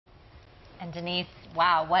And Denise,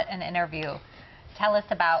 wow, what an interview. Tell us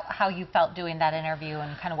about how you felt doing that interview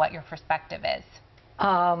and kind of what your perspective is.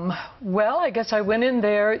 Well, I guess I went in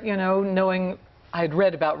there, you know, knowing I'd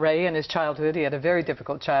read about Ray and his childhood. He had a very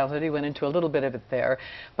difficult childhood. He went into a little bit of it there,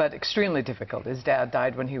 but extremely difficult. His dad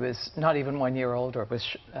died when he was not even 1 year old, or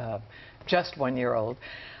was just 1 year old.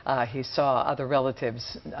 He saw other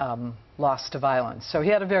relatives lost to violence. So he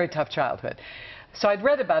had a very tough childhood. So I'd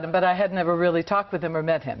read about him, but I had never really talked with him or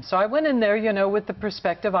met him. So I went in there, you know, with the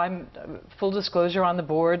perspective, I'm, full disclosure, on the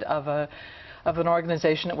board of an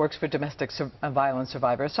organization that works for domestic violence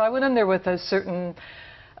survivors. So I went in there with a certain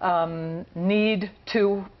need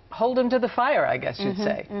to hold him to the fire, I guess you'd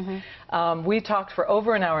say. We talked for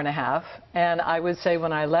over an hour and a half, and I would say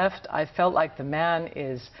when I left, I felt like the man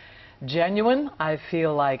is genuine. I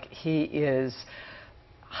feel like he is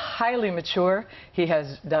highly mature. He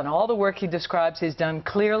has done all the work he describes. He's done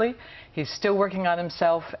clearly. He's still working on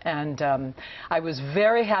himself, and I was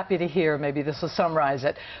very happy to hear, maybe this will summarize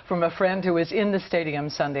it, from a friend who was in the stadium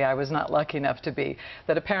Sunday. I was not lucky enough to be,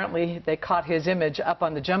 that apparently they caught his image up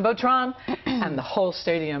on the Jumbotron and the whole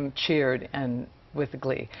stadium cheered and with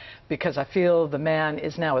glee, because I feel the man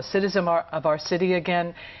is now a citizen of our city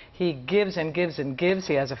again. He gives and gives and gives.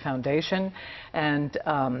 He has a foundation, and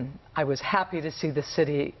I was happy to see the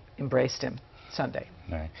city embraced him Sunday.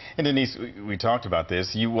 Right. And Denise, we talked about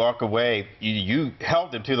this. You walk away, you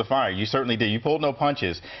held him to the fire. You certainly did. You pulled no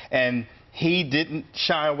punches. And he didn't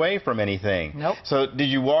shy away from anything. Nope. So did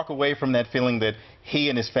you walk away from that feeling that he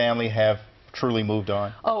and his family have truly moved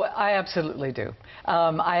on? Oh, I absolutely do.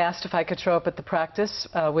 I asked if I could show up at the practice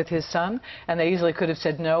with his son, and they easily could have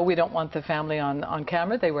said, no, we don't want the family on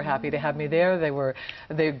camera. They were happy to have me there.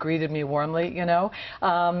 They greeted me warmly, you know.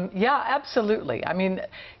 Yeah, absolutely. I mean,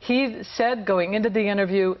 he said going into the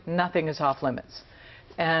interview, nothing is off limits.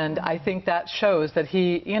 And I think that shows that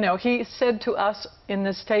he, you know, he said to us in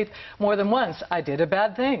this tape more than once, I did a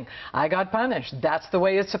bad thing. I got punished. That's the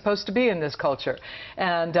way it's supposed to be in this culture.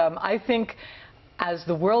 And I think as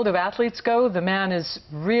the world of athletes go, the man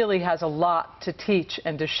really has a lot to teach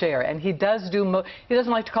and to share. And he does he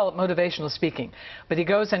doesn't like to call it motivational speaking, but he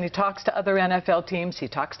goes and he talks to other NFL teams, he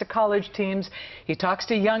talks to college teams, he talks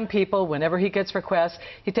to young people whenever he gets requests.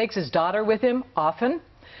 He takes his daughter with him often.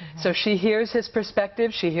 So she hears his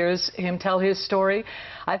perspective, she hears him tell his story.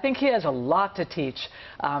 I think he has a lot to teach.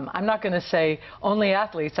 I'm not going to say only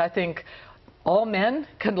athletes. I think all men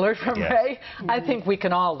can learn from Ray. I think we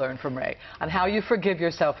can all learn from Ray on how you forgive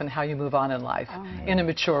yourself and how you move on in life in a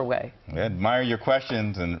mature way. I admire your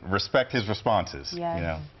questions and respect his responses. Yes. You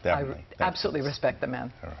know, definitely. I absolutely respect the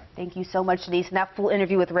man. All right. Thank you so much, Denise. And that full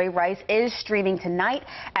interview with Ray Rice is streaming tonight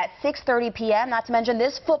at 6:30 p.m. Not to mention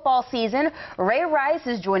this football season, Ray Rice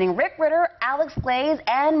is joining Rick Ritter, Alex Glaze,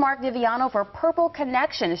 and Mark Viviano for Purple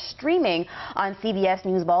Connection, streaming on CBS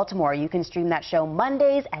News Baltimore. You can stream that show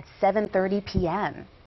Mondays at 7:30 p.m.